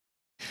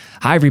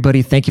Hi,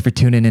 everybody. Thank you for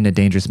tuning in to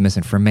Dangerous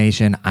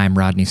Misinformation. I'm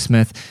Rodney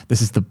Smith.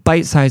 This is the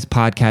bite-sized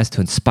podcast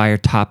to inspire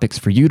topics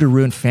for you to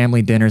ruin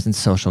family dinners and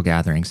social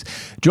gatherings.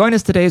 Join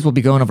us today as we'll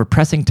be going over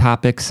pressing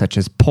topics such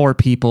as poor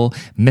people,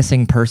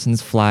 missing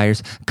persons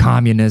flyers,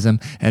 communism,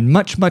 and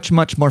much, much,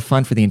 much more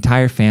fun for the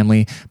entire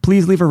family.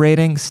 Please leave a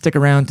rating. Stick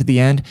around to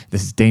the end.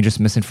 This is Dangerous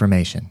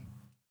Misinformation.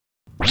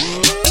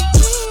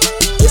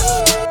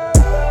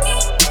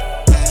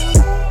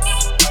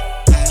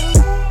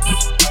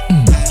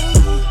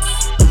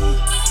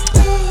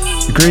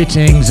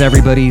 Greetings,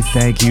 everybody.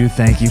 Thank you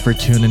for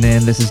tuning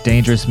in. This is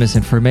Dangerous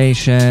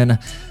Misinformation,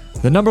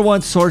 the number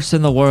one source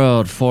in the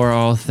world for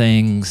all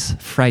things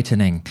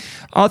frightening.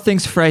 All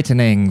things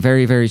frightening,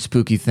 very, very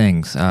spooky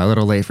things. A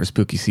little late for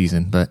spooky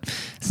season, but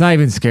it's not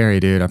even scary,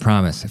 dude, I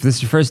promise. If this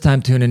is your first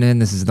time tuning in,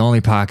 this is the only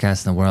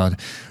podcast in the world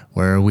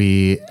where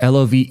we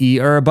love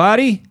our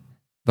body,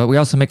 but we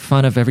also make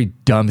fun of every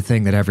dumb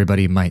thing that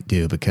everybody might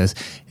do, because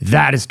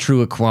that is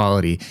true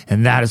equality,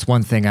 and that is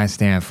one thing I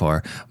stand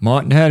for.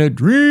 Martin had a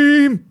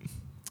dream,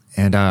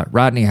 and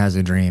Rodney has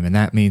a dream, and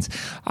that means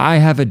I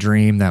have a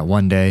dream that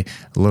one day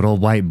little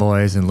white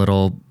boys and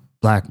little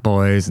black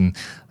boys and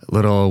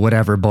little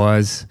whatever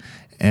boys,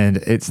 and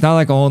it's not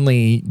like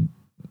only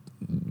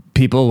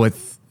people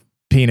with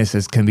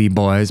penises can be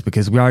boys,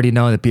 because we already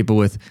know that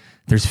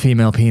there's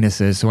female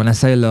penises. So when I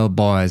say little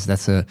boys,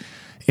 that's a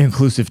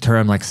inclusive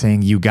term, like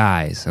saying you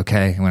guys,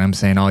 okay? When I'm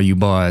saying all you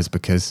boys,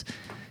 because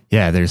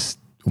there's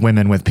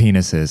women with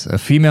penises. A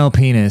female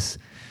penis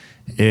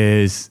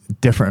is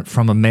different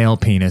from a male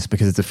penis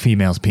because it's a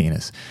female's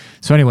penis.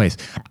 So anyways,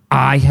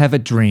 I have a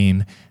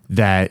dream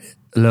that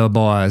little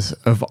boys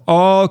of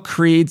all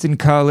creeds and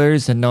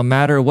colors, and no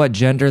matter what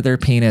gender their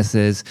penis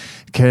is,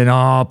 can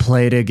all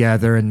play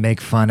together and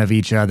make fun of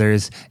each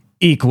other's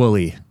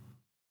equally.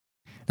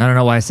 I don't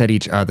know why I said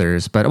each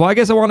other's, but I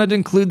guess I wanted to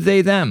include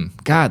they, them.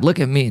 God, look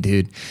at me,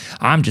 dude.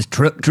 I'm just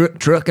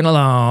trucking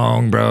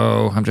along,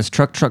 bro. I'm just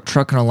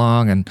trucking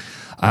along and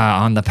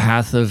on the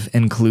path of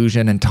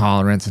inclusion and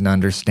tolerance and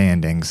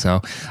understanding.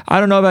 So I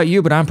don't know about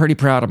you, but I'm pretty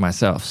proud of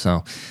myself.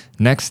 So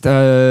next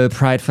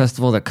Pride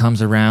Festival that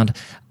comes around,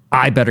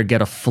 I better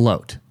get a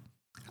float.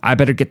 I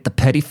better get the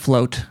petty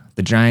float,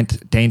 the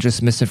giant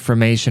Dangerous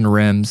Misinformation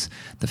rims,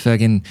 the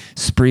fucking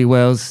spree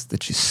wheels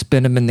that you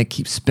spin them and they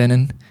keep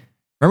spinning.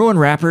 Remember when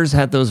rappers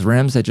had those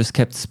rims that just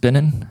kept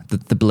spinning?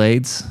 The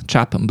blades,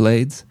 chopping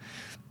blades?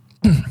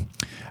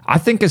 I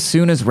think as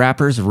soon as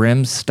rappers'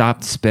 rims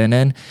stopped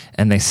spinning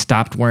and they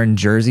stopped wearing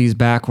jerseys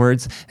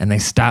backwards and they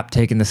stopped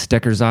taking the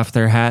stickers off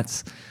their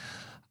hats,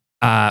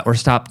 or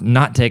stopped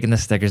not taking the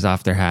stickers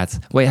off their hats.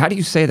 Wait, how do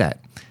you say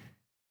that?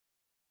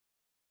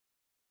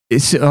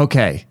 It's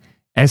okay.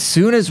 As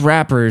soon as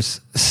rappers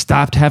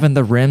stopped having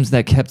the rims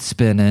that kept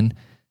spinning,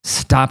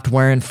 stopped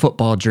wearing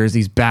football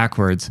jerseys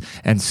backwards,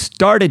 and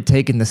started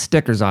taking the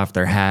stickers off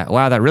their hat.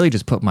 Wow, that really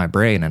just put my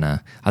brain in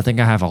I think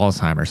I have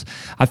Alzheimer's.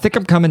 I think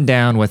I'm coming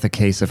down with a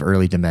case of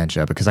early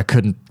dementia because I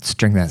couldn't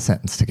string that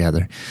sentence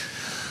together.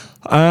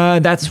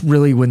 That's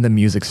really when the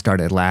music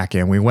started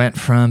lacking. We went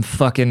from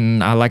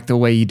fucking I like the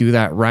way you do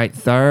that right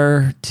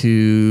there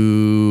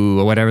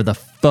to whatever the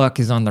fuck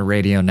is on the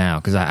radio now,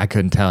 because I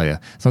couldn't tell you.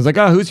 So I was like,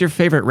 oh, who's your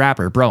favorite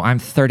rapper? Bro, I'm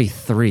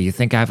 33. You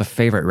think I have a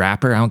favorite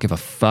rapper? I don't give a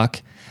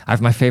fuck. I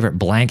have my favorite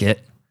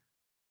blanket.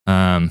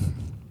 That's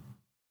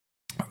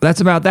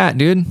about that,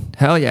 dude.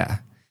 Hell yeah.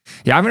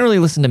 Yeah, I haven't really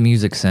listened to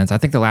music since. I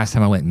think the last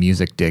time I went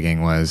music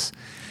digging was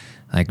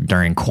like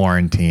during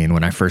quarantine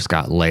when I first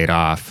got laid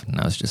off.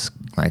 And I was just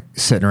like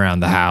sitting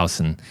around the house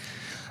and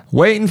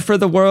waiting for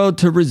the world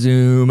to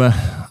resume,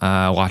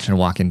 watching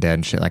Walking Dead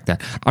and shit like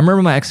that. I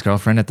remember my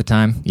ex-girlfriend at the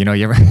time. You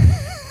ever...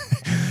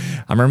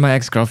 I remember my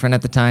ex-girlfriend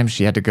at the time.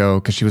 She had to go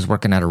because she was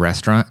working at a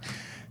restaurant.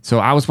 So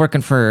I was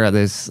working for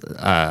this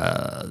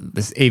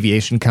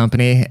aviation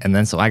company, and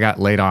then so I got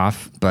laid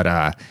off.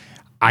 But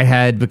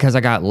because I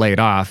got laid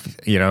off,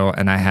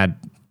 and I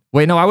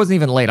wasn't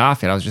even laid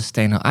off yet. I was just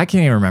staying home. I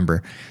can't even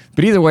remember.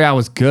 But either way, I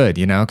was good,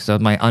 because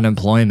my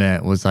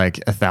unemployment was like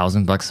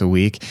 $1,000 a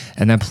week.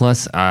 And then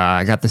plus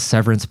I got the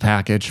severance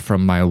package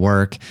from my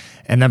work.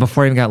 And then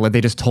before I even got laid, they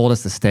just told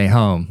us to stay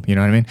home. You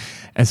know what I mean?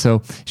 And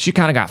so she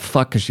kind of got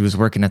fucked because she was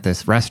working at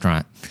this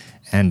restaurant.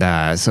 And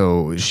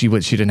so she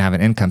didn't have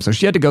an income. So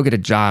she had to go get a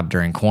job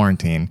during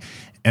quarantine.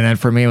 And then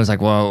for me, it was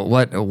like, well,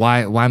 why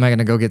am I going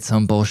to go get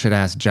some bullshit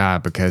ass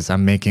job? Because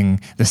I'm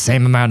making the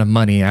same amount of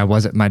money I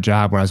was at my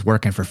job where I was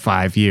working for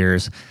 5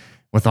 years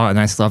and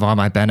I still have all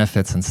my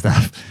benefits and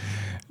stuff.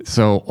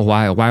 So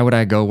why would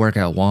I go work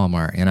at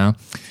Walmart,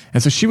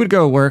 And so she would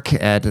go work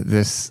at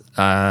this,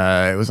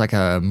 it was like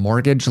a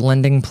mortgage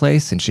lending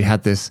place. And she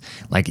had this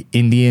like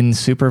Indian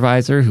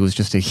supervisor who was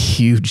just a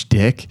huge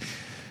dick.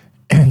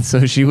 And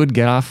so she would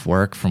get off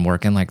work from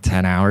working like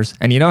 10 hours.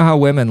 And you know how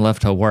women love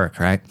to work,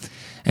 right?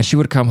 And she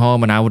would come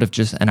home and I would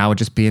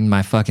just be in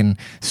my fucking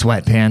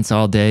sweatpants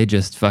all day,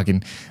 just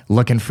fucking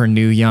looking for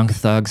new Young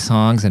Thug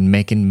songs and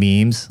making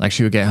memes. Like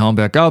she would get home and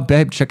be like, oh,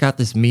 babe, check out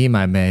this meme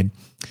I made.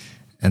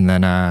 And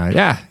then,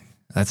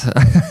 that's,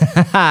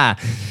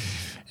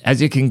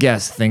 as you can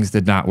guess, things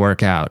did not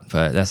work out,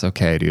 but that's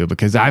okay, dude,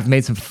 because I've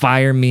made some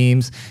fire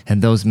memes,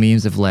 and those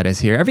memes have led us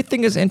here.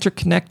 Everything is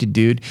interconnected,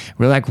 dude.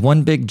 We're like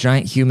one big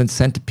giant human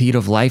centipede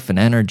of life and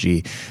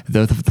energy.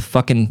 The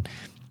fucking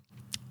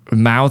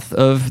mouth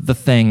of the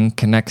thing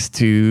connects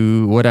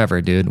to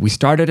whatever, dude. We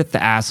started at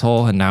the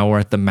asshole, and now we're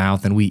at the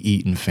mouth, and we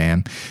eatin',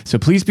 fam. So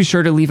please be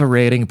sure to leave a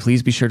rating.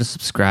 Please be sure to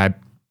subscribe.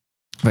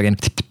 Fucking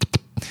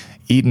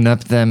eating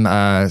up them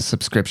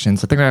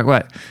subscriptions. I think we're at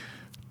what?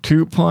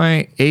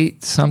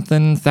 2.8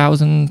 something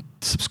thousand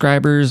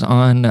subscribers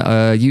on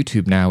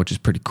YouTube now, which is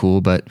pretty cool,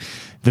 but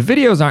the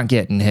videos aren't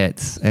getting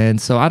hits, and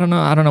so I don't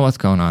know what's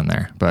going on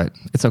there, but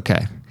it's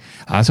okay.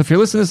 So if you're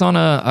listening to this on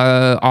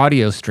a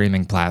audio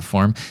streaming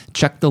platform,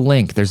 check the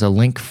link. There's a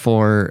link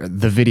for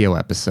the video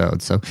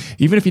episode. So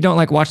even if you don't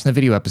like watching the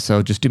video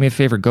episode, just do me a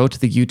favor, go to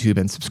the YouTube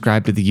and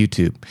subscribe to the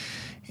YouTube.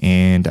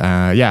 And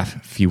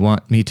if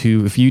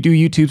you do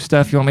YouTube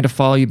stuff, you want me to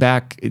follow you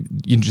back,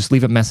 you can just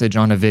leave a message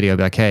on a video,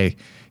 be like, hey,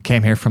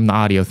 came here from the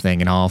audio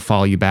thing, and I'll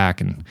follow you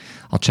back, and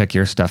I'll check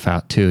your stuff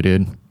out too,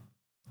 dude.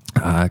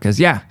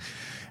 Because,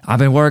 I've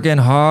been working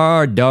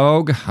hard,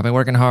 dog. I've been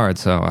working hard.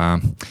 So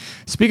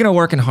speaking of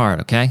working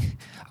hard, okay,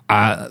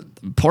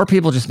 poor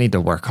people just need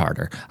to work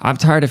harder. I'm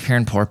tired of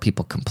hearing poor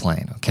people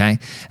complain, okay?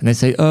 And they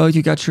say, oh,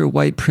 you got your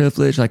white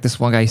privilege. Like this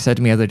one guy said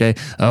to me the other day,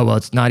 oh, well,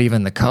 it's not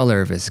even the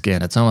color of his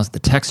skin. It's almost the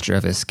texture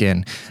of his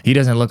skin. He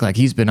doesn't look like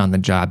he's been on the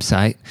job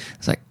site.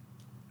 It's like,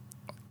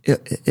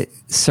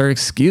 sir,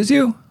 excuse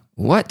you?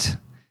 What?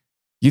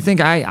 You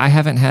think I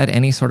haven't had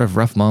any sort of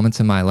rough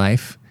moments in my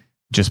life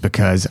just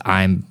because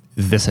I'm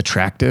this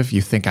attractive?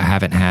 You think I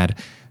haven't had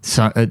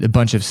a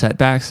bunch of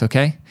setbacks,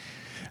 okay?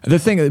 The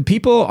thing,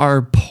 people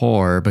are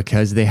poor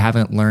because they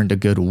haven't learned a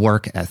good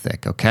work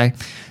ethic, okay?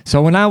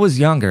 So when I was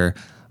younger,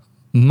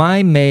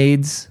 my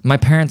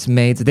parents'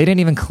 maids, they didn't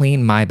even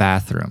clean my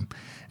bathroom.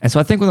 And so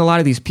I think with a lot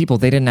of these people,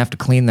 they didn't have to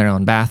clean their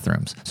own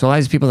bathrooms. So a lot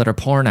of these people that are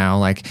poor now,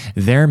 like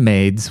their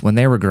maids, when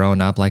they were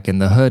growing up, like in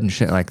the hood and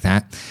shit like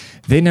that,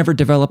 they never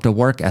developed a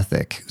work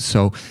ethic.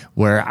 So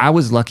where I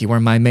was lucky, where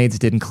my maids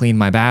didn't clean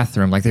my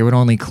bathroom, like they would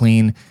only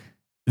clean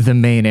the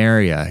main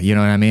area, you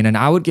know what I mean? And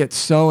I would get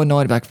so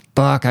annoyed, like,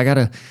 fuck, I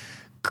gotta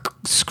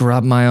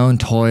scrub my own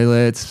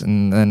toilets,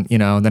 and then,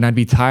 then I'd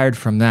be tired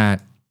from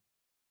that.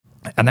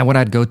 And then when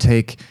I'd go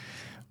take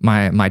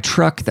my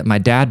truck that my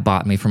dad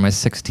bought me for my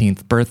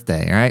 16th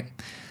birthday, right?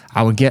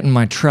 I would get in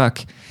my truck,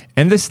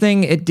 and this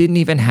thing, it didn't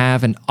even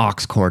have an aux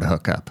cord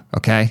hookup,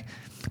 okay?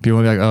 People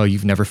would be like, oh,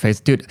 you've never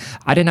faced... Dude,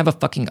 I didn't have a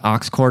fucking aux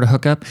cord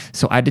hookup,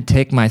 so I had to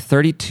take my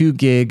 32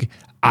 gig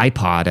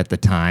iPod at the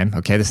time,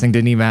 okay? This thing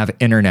didn't even have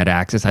internet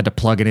access. I had to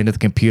plug it into the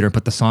computer and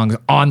put the songs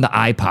on the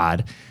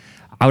iPod.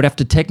 I would have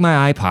to take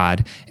my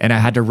iPod, and I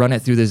had to run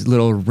it through this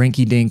little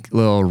rinky-dink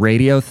little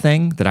radio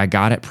thing that I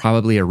got at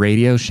probably a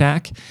Radio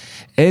Shack,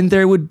 and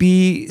there would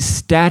be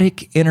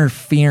static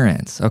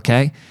interference,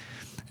 okay?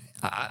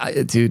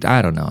 Dude,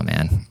 I don't know,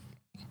 man.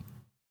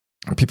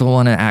 People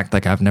want to act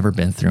like I've never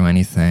been through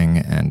anything,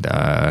 and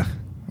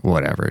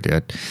whatever,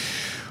 dude.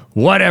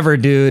 Whatever,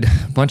 dude.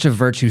 Bunch of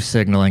virtue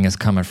signaling is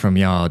coming from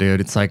y'all,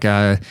 dude. It's like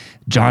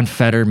John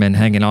Fetterman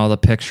hanging all the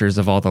pictures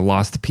of all the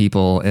lost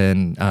people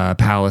in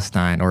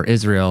Palestine or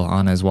Israel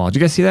on his wall. Did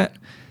you guys see that?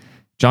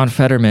 John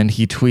Fetterman,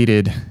 he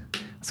tweeted.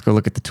 Let's go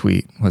look at the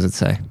tweet. What does it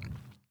say?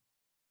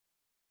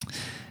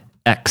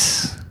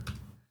 X.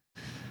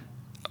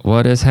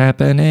 What is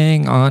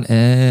happening on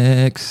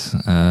X?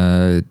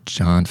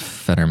 John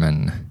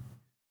Fetterman.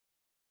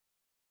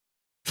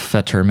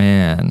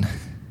 Fetterman.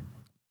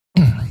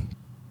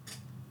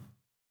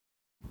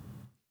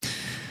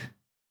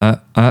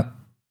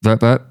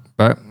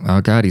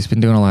 Oh God, he's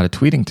been doing a lot of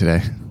tweeting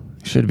today.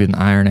 Should have been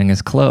ironing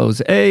his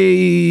clothes.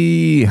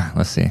 Hey,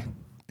 let's see.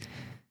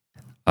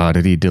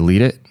 Did he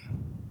delete it?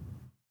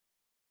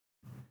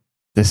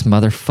 This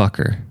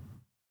motherfucker.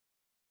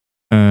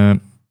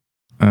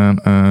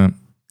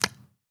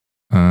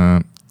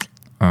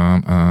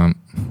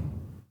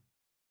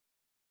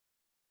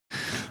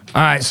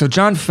 All right, so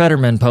John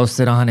Fetterman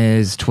posted on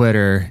his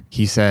Twitter,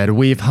 he said,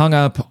 we've hung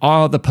up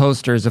all the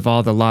posters of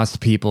all the lost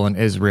people in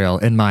Israel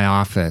in my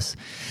office.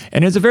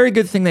 And it's a very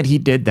good thing that he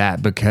did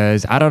that,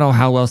 because I don't know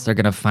how else they're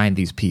going to find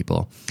these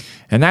people.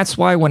 And that's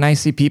why when I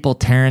see people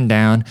tearing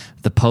down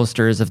the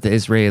posters of the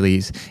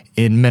Israelis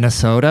in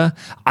Minnesota,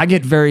 I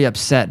get very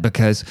upset,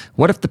 because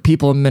what if the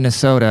people in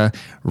Minnesota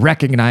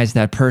recognize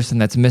that person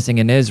that's missing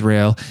in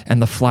Israel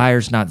and the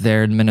flyer's not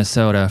there in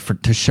Minnesota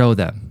to show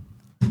them?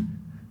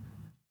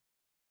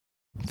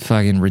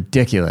 Fucking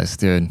ridiculous,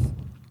 dude.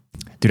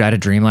 Dude, I had a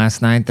dream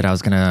last night that I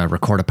was going to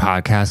record a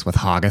podcast with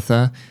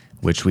Hagatha,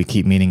 which we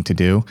keep meaning to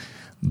do.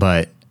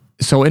 But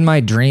so in my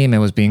dream, it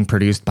was being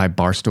produced by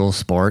Barstool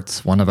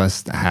Sports. One of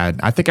us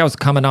I think I was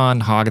coming on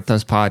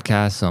Hagatha's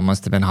podcast, so it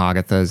must have been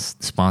Hagatha's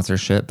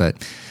sponsorship.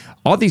 But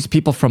all these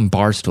people from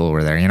Barstool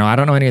were there. I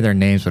don't know any of their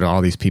names, but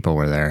all these people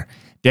were there.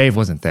 Dave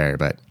wasn't there,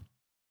 but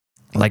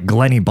like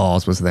Glenny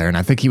Balls was there. And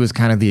I think he was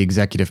kind of the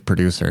executive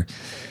producer.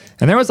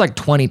 And there was like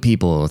 20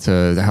 people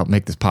to help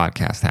make this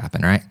podcast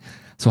happen, right?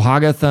 So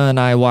Hagatha and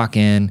I walk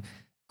in.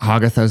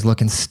 Hagatha's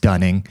looking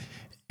stunning.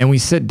 And we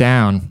sit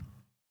down,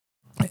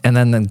 and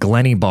then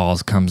Glenny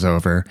Balls comes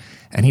over,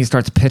 and he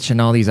starts pitching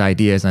all these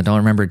ideas. And I don't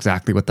remember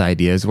exactly what the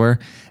ideas were.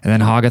 And then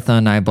Hagatha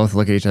and I both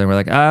look at each other. And we're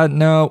like,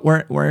 no,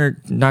 we're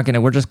not gonna.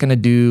 We're just gonna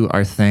do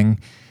our thing.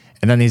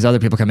 And then these other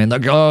people come in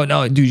like, oh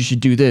no, dude, you should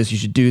do this. You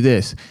should do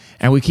this.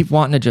 And we keep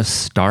wanting to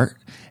just start,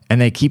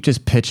 and they keep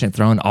just pitching,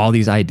 throwing all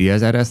these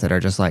ideas at us that are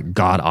just like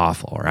god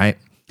awful, right?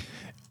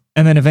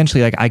 And then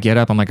eventually, like, I get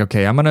up. I'm like,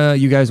 okay,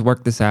 you guys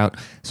work this out.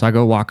 So I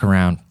go walk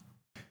around.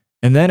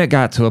 And then it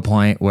got to a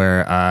point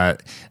where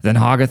then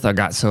Hagatha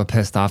got so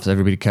pissed off that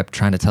everybody kept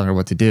trying to tell her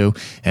what to do.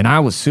 And I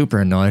was super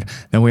annoyed.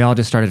 Then we all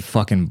just started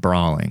fucking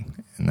brawling.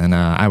 And then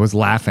I was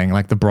laughing.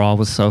 Like, the brawl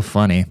was so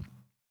funny.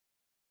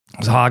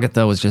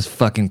 Hagatha was just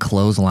fucking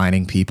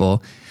clotheslining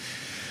people.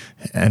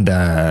 And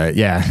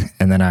yeah.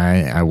 And then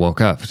I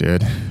woke up,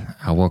 dude.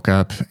 I woke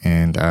up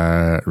and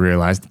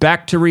realized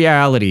back to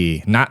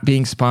reality. Not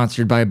being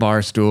sponsored by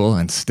Barstool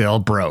and still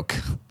broke.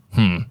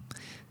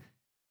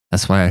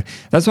 That's why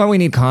we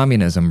need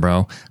communism,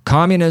 bro.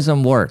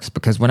 Communism works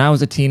because when I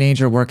was a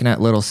teenager working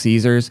at Little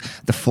Caesars,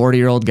 the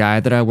 40-year-old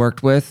guy that I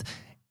worked with,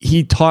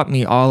 he taught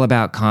me all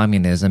about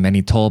communism, and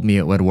he told me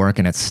it would work,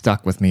 and it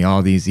stuck with me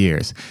all these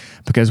years.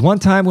 Because one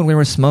time when we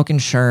were smoking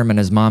Sherm in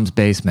his mom's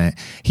basement,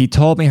 he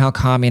told me how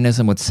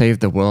communism would save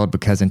the world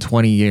because in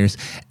 20 years,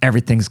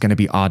 everything's going to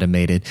be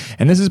automated.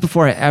 And this is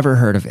before I ever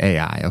heard of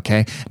AI,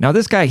 okay? Now,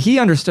 this guy, he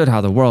understood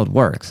how the world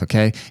works,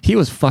 okay? He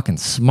was fucking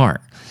smart.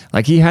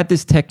 Like, he had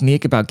this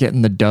technique about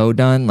getting the dough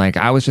done. Like,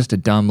 I was just a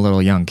dumb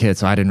little young kid,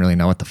 so I didn't really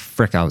know what the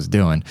frick I was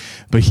doing.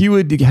 But he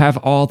would have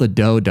all the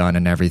dough done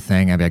and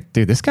everything. I'd be like,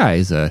 dude, this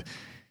guy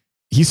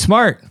he's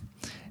smart.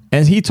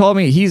 And he told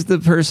me, he's the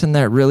person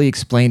that really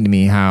explained to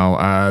me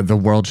how the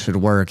world should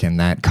work and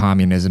that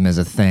communism is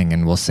a thing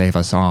and will save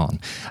us all. And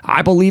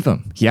I believe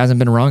him. He hasn't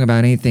been wrong about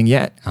anything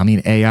yet. I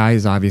mean, AI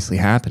is obviously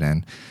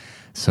happening.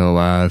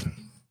 So,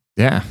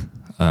 yeah.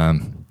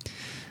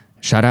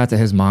 Shout out to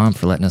his mom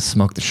for letting us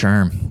smoke the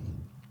Sherm.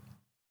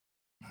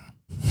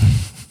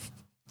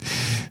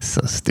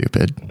 So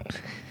stupid.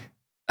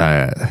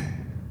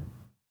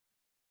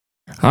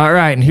 All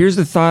right, and here's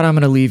the thought I'm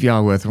going to leave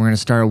y'all with. We're going to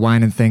start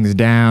winding things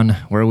down.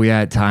 Where are we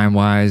at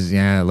time-wise?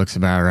 Yeah, it looks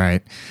about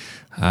right.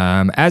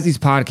 As these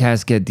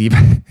podcasts get deep,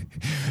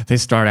 they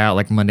start out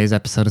like Monday's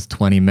episode is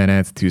 20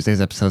 minutes.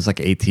 Tuesday's episode is like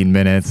 18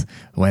 minutes.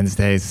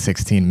 Wednesday's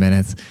 16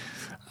 minutes.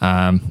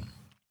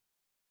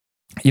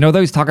 You know,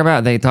 they talk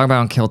about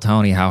on Kill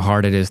Tony how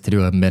hard it is to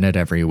do a minute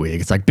every week.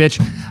 It's like,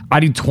 bitch, I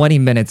do 20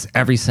 minutes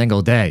every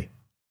single day.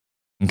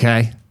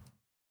 Okay?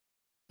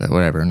 But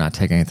whatever, I'm not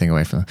taking anything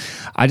away from them.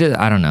 I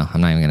don't know.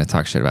 I'm not even going to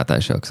talk shit about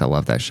that show because I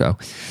love that show.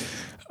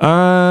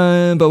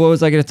 But what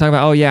was I going to talk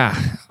about? Oh, yeah.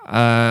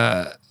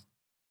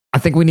 I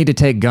think we need to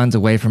take guns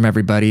away from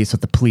everybody so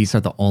the police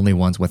are the only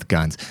ones with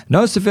guns.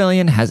 No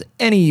civilian has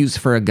any use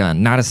for a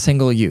gun. Not a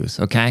single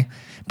use, okay?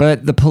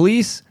 But the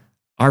police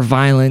are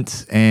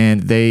violent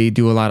and they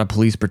do a lot of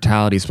police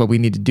brutality. So what we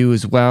need to do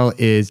as well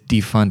is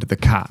defund the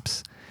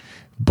cops.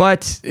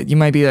 But you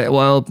might be like,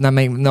 well,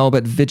 no,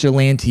 but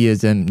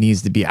vigilantism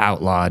needs to be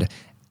outlawed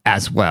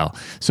as well.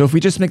 So if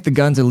we just make the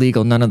guns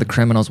illegal, none of the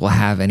criminals will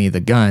have any of the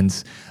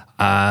guns.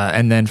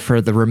 And then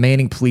for the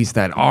remaining police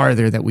that are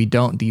there that we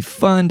don't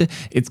defund,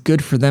 it's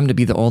good for them to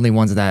be the only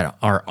ones that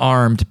are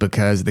armed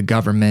because the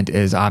government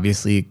is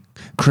obviously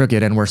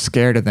crooked and we're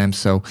scared of them.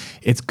 So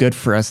it's good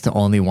for us to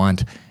only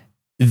want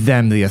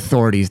them, the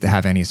authorities, to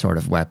have any sort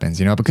of weapons,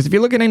 you know? Because if you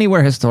look at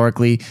anywhere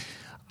historically,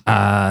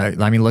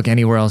 look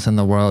anywhere else in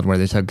the world where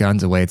they took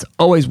guns away, it's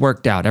always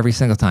worked out every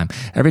single time.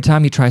 Every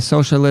time you try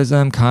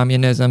socialism,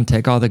 communism,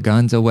 take all the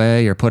guns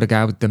away or put a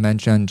guy with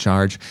dementia in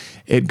charge,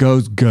 it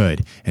goes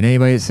good. And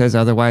anybody that says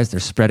otherwise, they're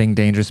spreading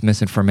dangerous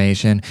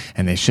misinformation,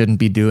 and they shouldn't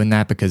be doing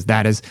that because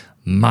that is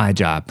my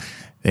job.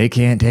 They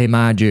can't take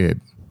my job.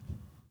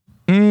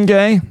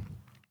 Okay?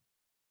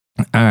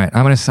 All right,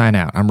 I'm going to sign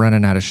out. I'm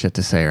running out of shit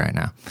to say right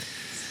now.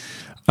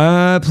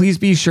 Please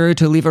be sure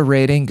to leave a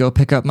rating. Go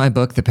pick up my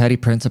book, The Petty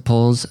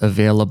Principles,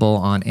 available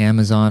on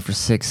Amazon for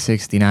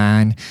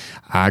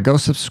 $6.69. Go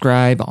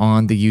subscribe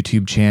on the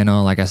YouTube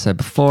channel, like I said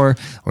before,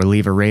 or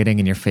leave a rating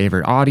in your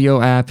favorite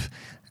audio app.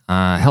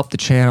 Help the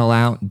channel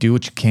out. Do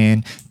what you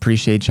can.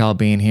 Appreciate y'all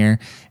being here.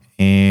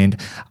 And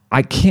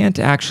I can't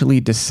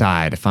actually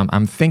decide if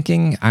I'm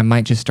thinking I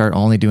might just start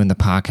only doing the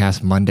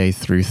podcast Monday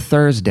through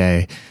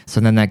Thursday. So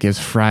then that gives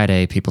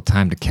Friday people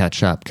time to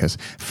catch up because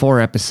 4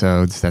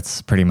 episodes,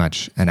 that's pretty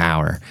much an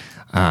hour.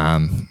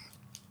 I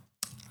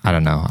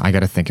don't know. I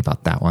got to think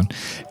about that one.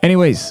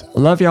 Anyways,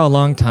 love y'all a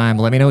long time.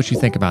 Let me know what you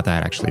think about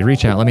that, actually.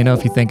 Reach out. Let me know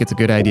if you think it's a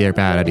good idea or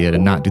bad idea to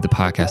not do the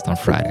podcast on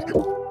Friday.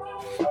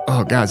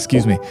 Oh, God,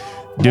 excuse me.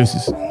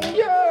 Deuces.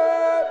 Yeah.